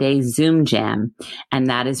Sunday Zoom Jam. And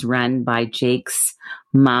that is run by Jake's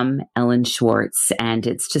mom, Ellen Schwartz. And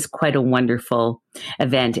it's just quite a wonderful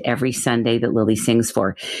event every Sunday that Lily sings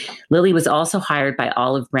for. Lily was also hired by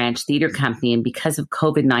Olive Branch Theatre Company. And because of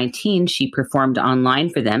COVID-19, she performed online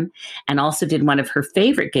for them and also did one of her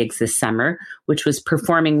favorite gigs this summer, which was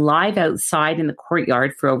performing live outside in the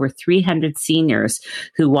courtyard for over 300 seniors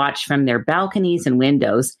who watched from their balconies and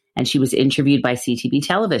windows. And she was interviewed by CTV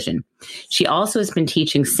Television. She also has been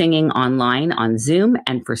teaching singing online on Zoom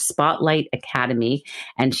and for Spotlight Academy.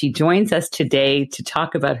 And she joins us today to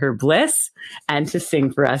talk about her bliss and to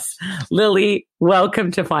sing for us. Lily,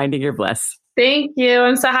 welcome to Finding Your Bliss. Thank you.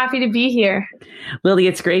 I'm so happy to be here. Lily,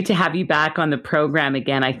 it's great to have you back on the program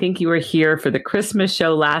again. I think you were here for the Christmas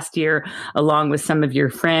show last year, along with some of your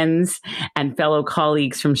friends and fellow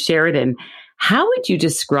colleagues from Sheridan. How would you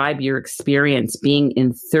describe your experience being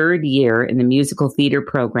in 3rd year in the musical theater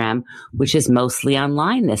program, which is mostly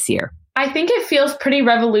online this year? I think it feels pretty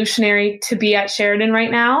revolutionary to be at Sheridan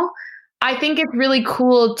right now. I think it's really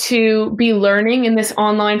cool to be learning in this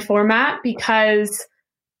online format because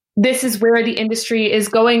this is where the industry is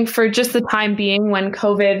going for just the time being when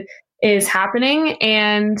COVID is happening.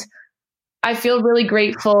 And I feel really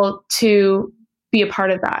grateful to be a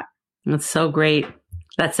part of that. That's so great.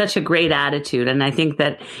 That's such a great attitude. And I think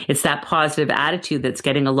that it's that positive attitude that's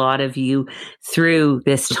getting a lot of you through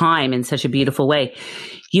this time in such a beautiful way.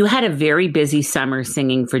 You had a very busy summer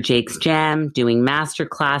singing for Jake's Jam, doing master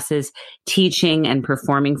classes, teaching and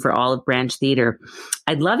performing for Olive Branch Theatre.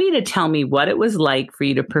 I'd love you to tell me what it was like for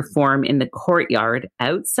you to perform in the courtyard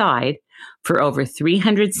outside for over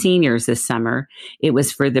 300 seniors this summer. It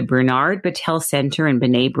was for the Bernard Battelle Center in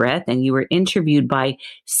B'nai B'rith, and you were interviewed by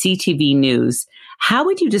CTV News. How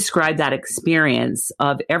would you describe that experience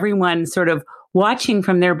of everyone sort of watching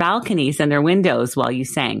from their balconies and their windows while you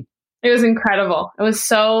sang? It was incredible. It was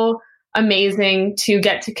so amazing to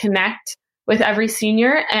get to connect with every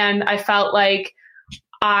senior. And I felt like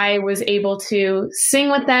I was able to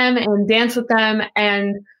sing with them and dance with them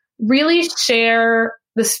and really share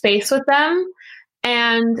the space with them.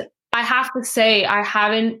 And I have to say, I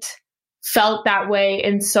haven't felt that way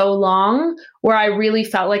in so long, where I really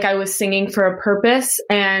felt like I was singing for a purpose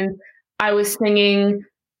and I was singing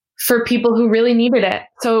for people who really needed it.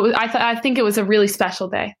 So I think it was a really special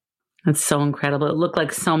day. That's so incredible. It looked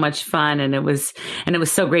like so much fun. And it was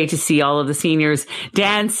so great to see all of the seniors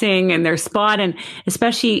dancing in their spot. And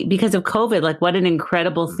especially because of COVID, like what an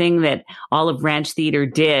incredible thing that Olive Branch Theater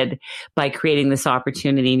did by creating this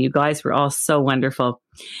opportunity. And you guys were all so wonderful.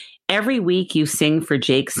 Every week you sing for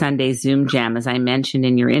Jake's Sunday Zoom Jam, as I mentioned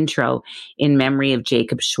in your intro, in memory of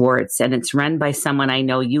Jacob Schwartz. And it's run by someone I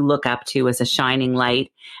know you look up to as a shining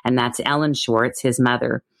light. And that's Ellen Schwartz, his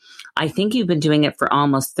mother. I think you've been doing it for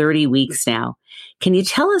almost 30 weeks now. Can you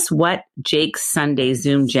tell us what Jake's Sunday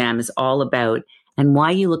Zoom Jam is all about and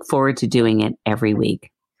why you look forward to doing it every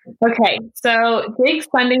week? Okay, so Jake's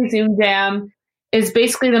Sunday Zoom Jam is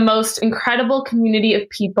basically the most incredible community of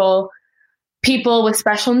people with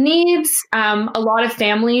special needs. A lot of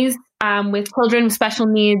families with children with special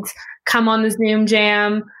needs come on the Zoom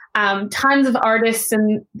Jam. Tons of artists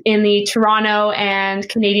in the Toronto and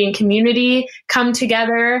Canadian community come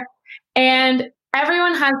together. And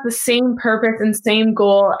everyone has the same purpose and same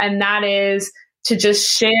goal, and that is to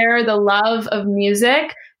just share the love of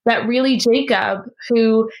music that really Jacob,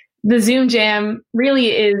 who the Zoom Jam really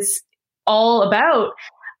is all about,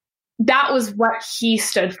 that was what he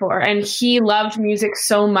stood for. And he loved music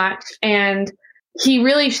so much. And he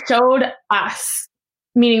really showed us,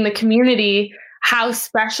 meaning the community, how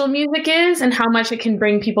special music is and how much it can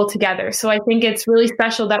bring people together. So I think it's really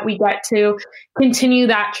special that we get to continue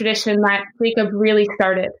that tradition that Jacob really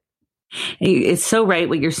started. It's so right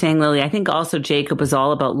what you're saying, Lily. I think also Jacob was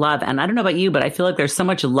all about love. And I don't know about you, but I feel like there's so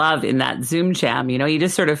much love in that Zoom Jam. You know, you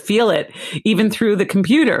just sort of feel it even through the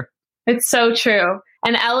computer. It's so true.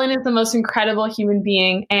 And Ellen is the most incredible human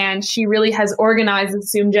being. And she really has organized the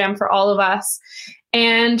Zoom Jam for all of us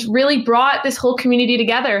and really brought this whole community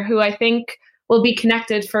together, who I think will be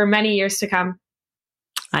connected for many years to come.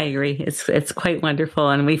 I agree. It's quite wonderful.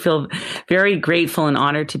 And we feel very grateful and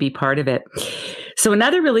honored to be part of it. So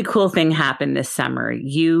another really cool thing happened this summer.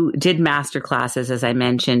 You did master classes, as I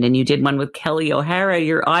mentioned, and you did one with Kelly O'Hara,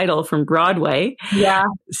 your idol from Broadway. Yeah.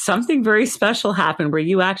 Something very special happened where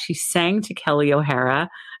you actually sang to Kelly O'Hara.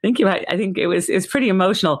 I think it was pretty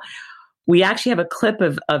emotional. We actually have a clip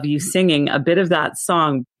of you singing a bit of that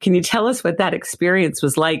song. Can you tell us what that experience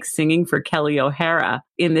was like singing for Kelly O'Hara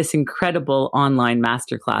in this incredible online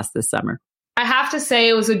masterclass this summer? I have to say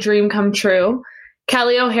it was a dream come true.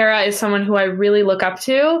 Kelly O'Hara is someone who I really look up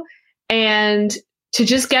to, and to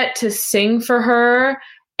just get to sing for her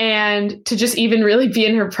and to just even really be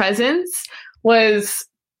in her presence was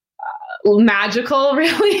magical,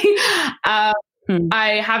 really.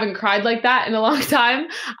 I haven't cried like that in a long time.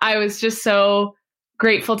 I was just so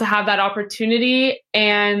grateful to have that opportunity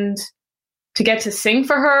and to get to sing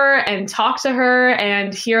for her and talk to her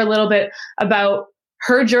and hear a little bit about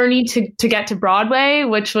her journey to get to Broadway,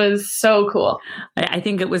 which was so cool. I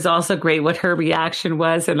think it was also great what her reaction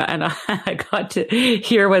was. And I got to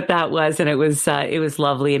hear what that was. And it was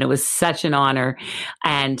lovely. And it was such an honor.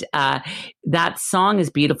 And that song is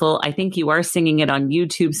beautiful. I think you are singing it on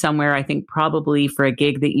YouTube somewhere. I think probably for a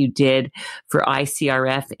gig that you did for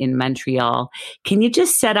ICRF in Montreal. Can you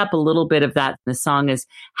just set up a little bit of that? The song is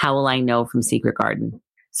How Will I Know from Secret Garden.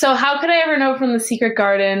 So How Could I Ever Know from the Secret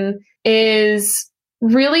Garden is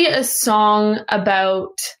really a song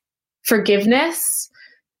about forgiveness.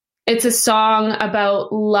 It's a song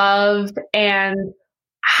about love and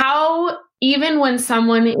how even when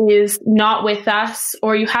someone is not with us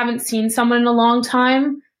or you haven't seen someone in a long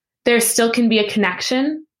time, there still can be a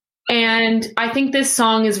connection. And I think this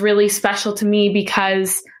song is really special to me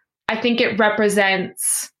because I think it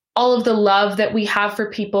represents all of the love that we have for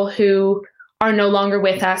people who are no longer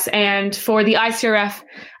with us. And for the ICRF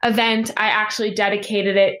event, I actually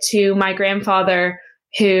dedicated it to my grandfather,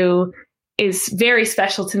 who is very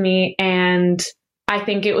special to me. And I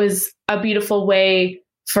think it was a beautiful way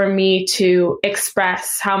for me to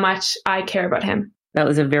express how much I care about him. That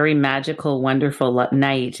was a very magical, wonderful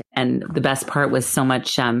night. And the best part was so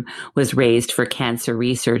much was raised for cancer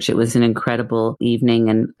research. It was an incredible evening.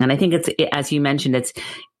 And I think it's, as you mentioned, it's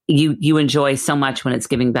you enjoy so much when it's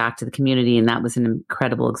giving back to the community. And that was an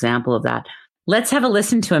incredible example of that. Let's have a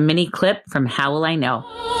listen to a mini clip from How Will I Know?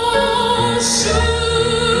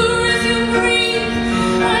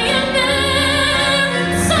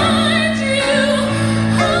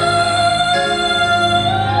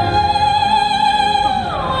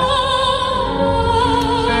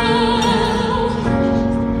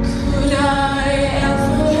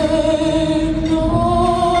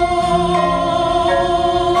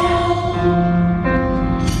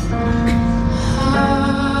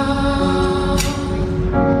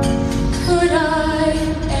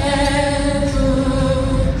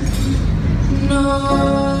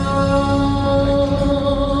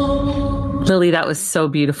 Lily, that was so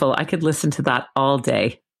beautiful. I could listen to that all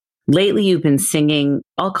day. Lately, you've been singing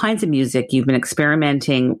all kinds of music. You've been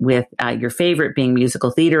experimenting with your favorite being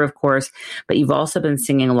musical theater, of course, but you've also been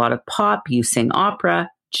singing a lot of pop. You sing opera,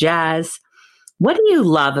 jazz. What do you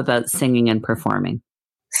love about singing and performing?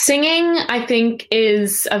 Singing, I think,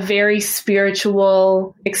 is a very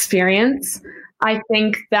spiritual experience. I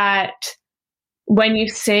think that when you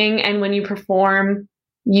sing and when you perform,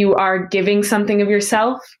 you are giving something of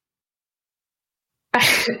yourself.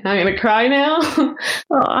 I'm going to cry now.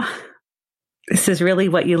 Oh, this is really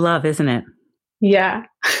what you love, isn't it? Yeah.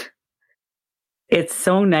 It's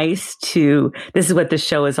so nice this is what the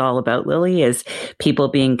show is all about, Lily, is people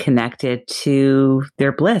being connected to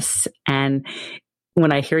their bliss. And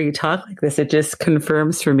when I hear you talk like this, it just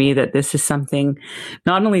confirms for me that this is something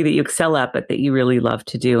not only that you excel at, but that you really love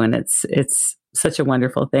to do. And it's such a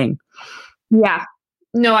wonderful thing. Yeah.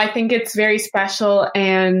 No, I think it's very special.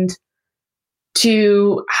 And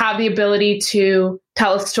to have the ability to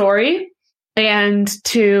tell a story and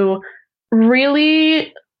to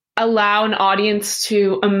really allow an audience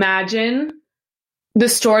to imagine the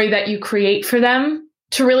story that you create for them,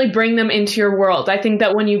 to really bring them into your world. I think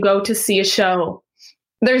that when you go to see a show,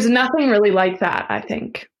 there's nothing really like that, I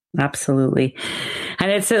think. Absolutely.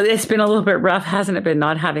 And it's been a little bit rough, hasn't it been,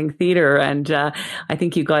 not having theater? And I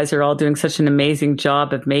think you guys are all doing such an amazing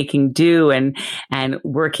job of making do and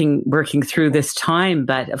working through this time.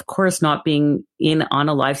 But of course, not being on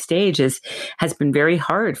a live stage has been very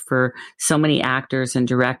hard for so many actors and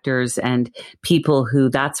directors and people who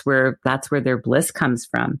that's where their bliss comes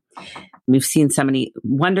from. We've seen so many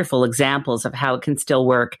wonderful examples of how it can still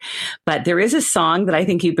work. But there is a song that I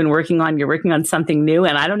think you've been working on. You're working on something new,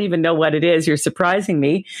 and I don't even know what it is. You're surprising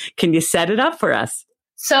me. Can you set it up for us?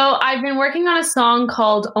 So I've been working on a song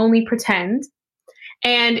called Only Pretend.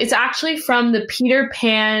 And it's actually from the Peter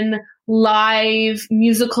Pan live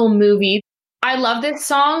musical movie. I love this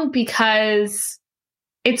song because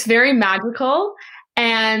it's very magical,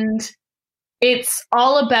 and it's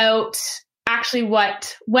all about actually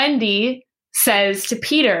what Wendy says to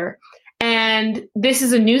Peter. And this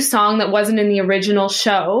is a new song that wasn't in the original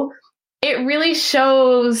show. It really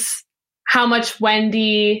shows how much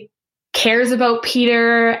Wendy cares about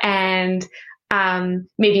Peter and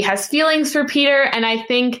maybe has feelings for Peter. And I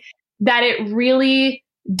think that it really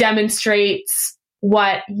demonstrates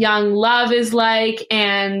what young love is like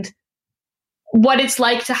and what it's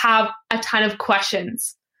like to have a ton of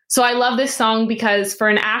questions. So I love this song because for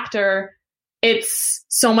an actor, it's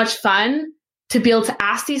so much fun to be able to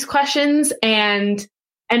ask these questions and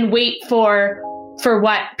wait for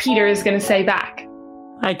what Peter is going to say back.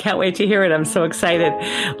 I can't wait to hear it. I'm so excited.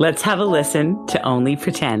 Let's have a listen to Only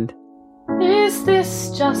Pretend. Is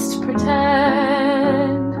this just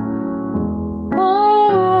pretend?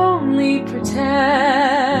 Only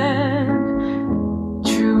pretend.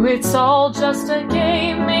 True, it's all just a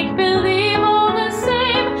game. Make believe all the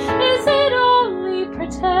same. Is it only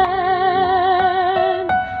pretend?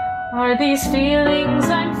 Are these feelings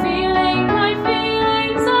I'm feeling my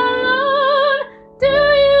feelings alone? Do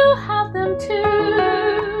you have them too?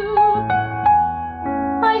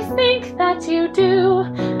 I think that you do,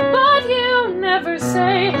 but you never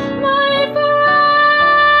say, my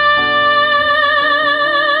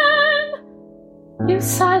friend. You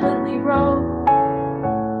silently roam.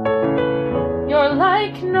 You're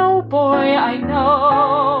like no boy I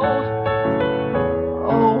know.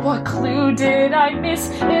 Oh, what clue did I miss?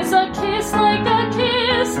 Is a kiss like a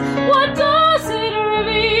kiss? What does it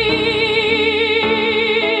reveal?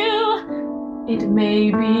 It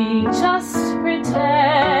may be just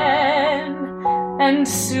pretend, and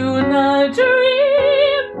soon the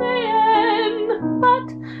dream may end. But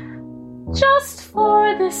just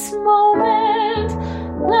for this moment,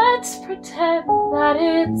 let's pretend that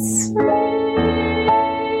it's real.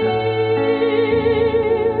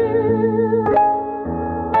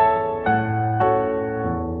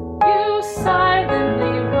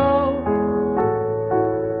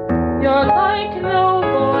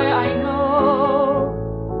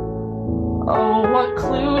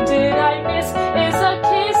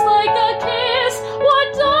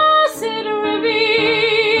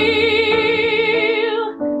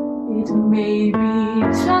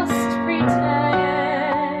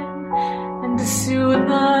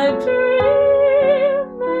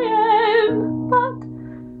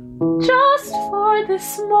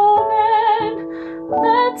 this moment,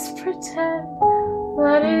 let's pretend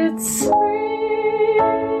that it's real.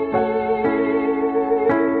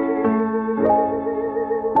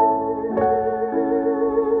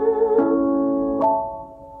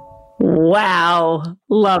 Wow.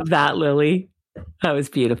 Love that, Lily. That was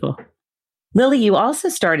beautiful. Lily, you also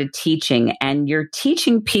started teaching, and you're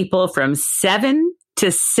teaching people from 7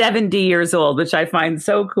 to 70 years old, which I find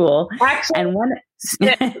so cool. Actually, and one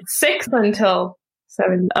 6 until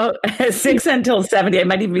 70. Oh, 6 until 70. I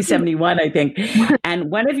might even be 71, I think. And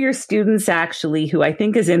one of your students, actually, who I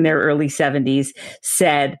think is in their early 70s,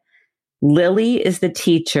 said, Lily is the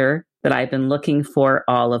teacher that I've been looking for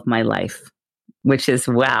all of my life, which is,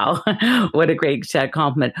 wow, what a great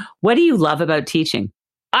compliment. What do you love about teaching?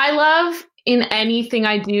 I love, in anything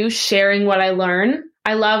I do, sharing what I learn.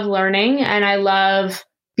 I love learning, and I love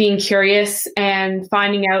being curious and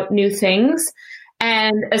finding out new things.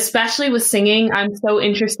 And especially with singing, I'm so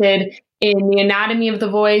interested in the anatomy of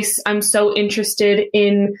the voice. I'm so interested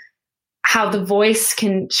in how the voice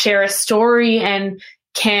can share a story and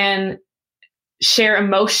can share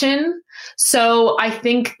emotion. So I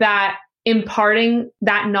think that imparting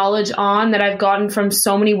that knowledge on that I've gotten from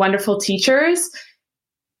so many wonderful teachers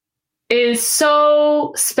is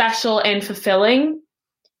so special and fulfilling.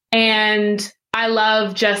 And I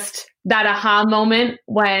love just that aha moment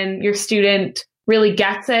when your student really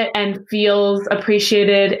gets it and feels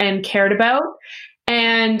appreciated and cared about.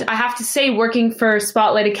 And I have to say, working for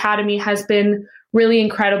Spotlight Academy has been really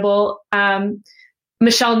incredible.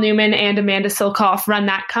 Michelle Newman and Amanda Silkoff run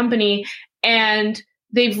that company, and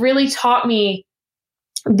they've really taught me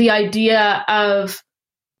the idea of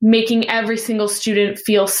making every single student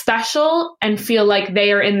feel special and feel like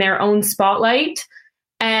they are in their own spotlight,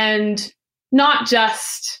 and not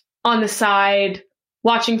just on the side,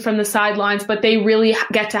 watching from the sidelines, but they really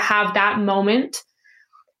get to have that moment.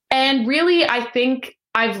 And really, I think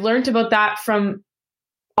I've learned about that from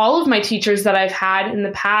all of my teachers that I've had in the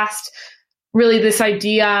past. Really, this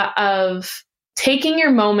idea of taking your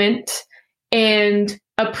moment and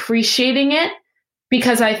appreciating it,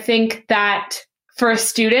 because I think that for a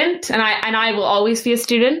student, and I will always be a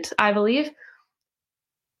student, I believe,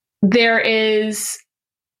 there is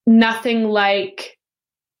nothing like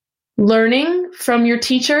learning from your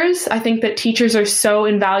teachers. I think that teachers are so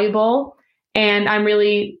invaluable, and I'm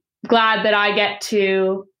really glad that I get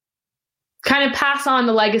to kind of pass on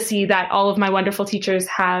the legacy that all of my wonderful teachers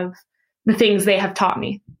have, the things they have taught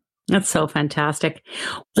me. That's so fantastic.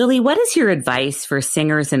 Lily, what is your advice for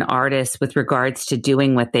singers and artists with regards to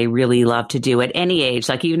doing what they really love to do at any age?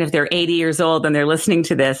 Like even if they're 80 years old and they're listening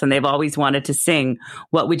to this and they've always wanted to sing,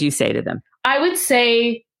 what would you say to them? I would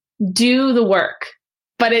say do the work,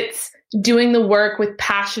 but it's doing the work with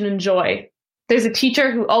passion and joy. There's a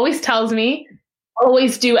teacher who always tells me,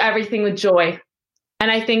 always do everything with joy.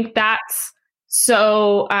 And I think that's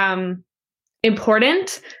so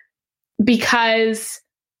important, because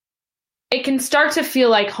it can start to feel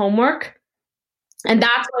like homework. And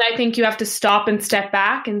that's when I think you have to stop and step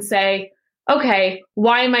back and say, okay,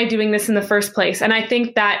 why am I doing this in the first place? And I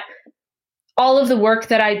think that all of the work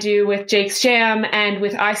that I do with Jake's Jam and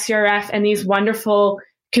with ICRF and these wonderful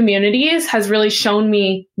communities has really shown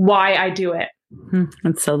me why I do it.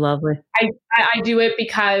 That's so lovely. I do it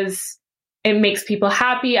because it makes people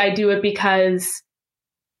happy. I do it because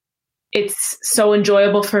it's so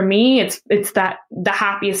enjoyable for me. It's that the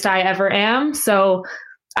happiest I ever am. So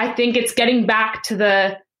I think it's getting back to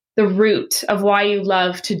the root of why you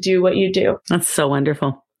love to do what you do. That's so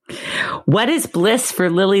wonderful. What is bliss for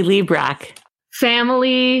Lily Liebrack?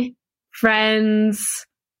 Family, friends,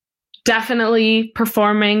 definitely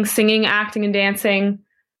performing, singing, acting, and dancing.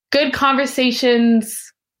 Good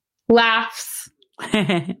conversations, laughs.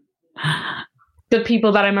 The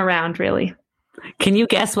people that I'm around, really. Can you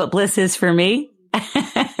guess what bliss is for me?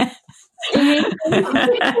 I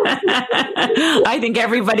think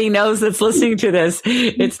everybody knows that's listening to this.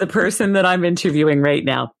 It's the person that I'm interviewing right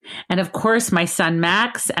now. And of course, my son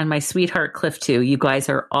Max and my sweetheart Cliff too. You guys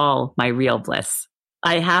are all my real bliss.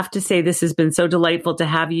 I have to say this has been so delightful to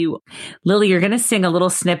have you. Lily, you're going to sing a little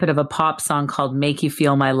snippet of a pop song called Make You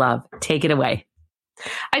Feel My Love. Take it away.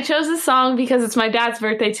 I chose this song because it's my dad's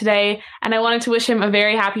birthday today, and I wanted to wish him a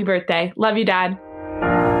very happy birthday. Love you, Dad.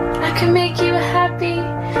 I can make you happy,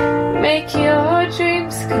 make your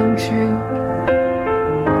dreams come true.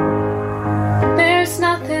 There's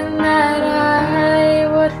nothing that I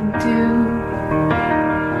wouldn't do.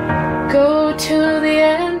 Go to the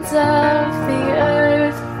ends of the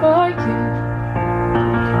earth for you,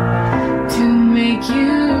 to make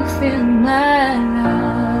you feel my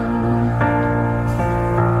love,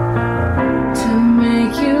 to make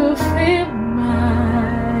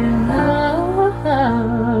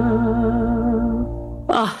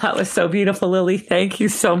that was so beautiful, Lily. Thank you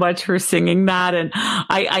so much for singing that. And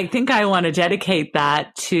I think I want to dedicate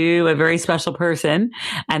that to a very special person,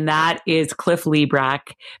 and that is Cliff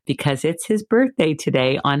Liebrack, because it's his birthday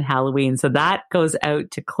today on Halloween. So that goes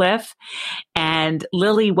out to Cliff. And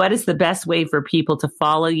Lily, what is the best way for people to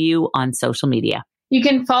follow you on social media? You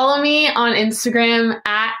can follow me on Instagram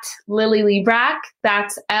at Lily Liebrack.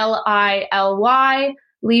 That's Lily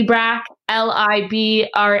Liebrack,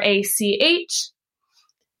 Librach.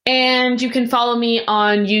 And you can follow me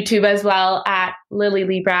on YouTube as well at Lily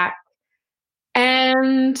Liebrack.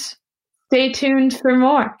 And stay tuned for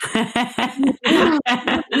more.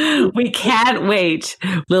 We can't wait.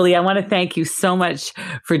 Lily, I want to thank you so much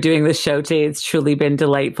for doing the show today. It's truly been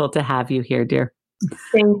delightful to have you here, dear.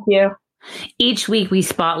 Thank you. Each week, we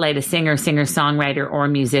spotlight a singer, singer-songwriter, or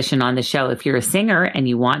musician on the show. If you're a singer and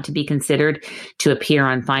you want to be considered to appear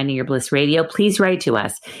on Finding Your Bliss Radio, please write to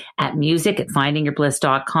us at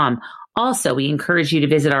music@findingyourbliss.com. Also, we encourage you to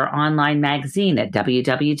visit our online magazine at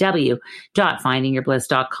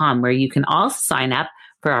www.findingyourbliss.com, where you can also sign up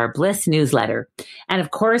for our Bliss newsletter. And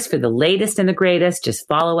of course, for the latest and the greatest, just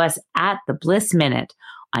follow us at The Bliss Minute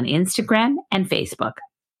on Instagram and Facebook.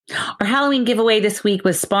 Our Halloween giveaway this week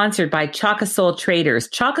was sponsored by Chocosol Traders.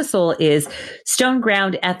 Chocosol is stone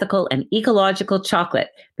ground, ethical, and ecological chocolate.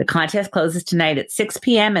 The contest closes tonight at 6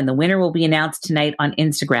 p.m. and the winner will be announced tonight on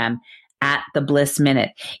Instagram at The Bliss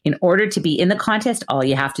Minute. In order to be in the contest, all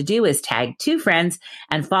you have to do is tag 2 friends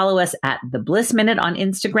and follow us at The Bliss Minute on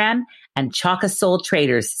Instagram and Chocosol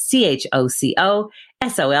Traders,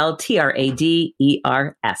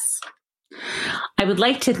 CHOCOSOLTRADERS. I would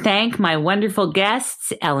like to thank my wonderful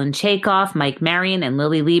guests, Ellen Chaikoff, Mike Marion, and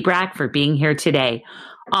Lily Liebrack for being here today.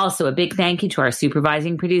 Also, a big thank you to our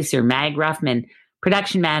supervising producer, Mag Ruffman,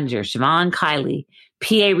 production manager, Siobhan Kiley,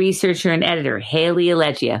 PA researcher and editor, Haley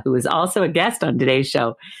Allegia, who is also a guest on today's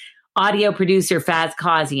show, audio producer, Faz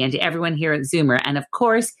Kazi, and to everyone here at Zoomer. And of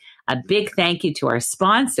course, a big thank you to our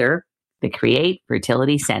sponsor, the Create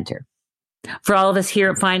Fertility Center. For all of us here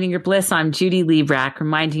at Finding Your Bliss, I'm Judy Liebrack,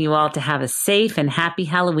 reminding you all to have a safe and happy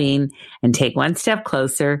Halloween and take one step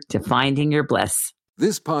closer to finding your bliss.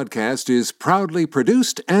 This podcast is proudly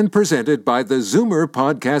produced and presented by the Zoomer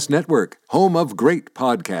Podcast Network, home of great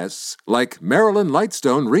podcasts like Marilyn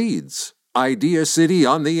Lightstone Reads, Idea City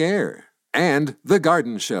on the Air, and The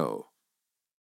Garden Show.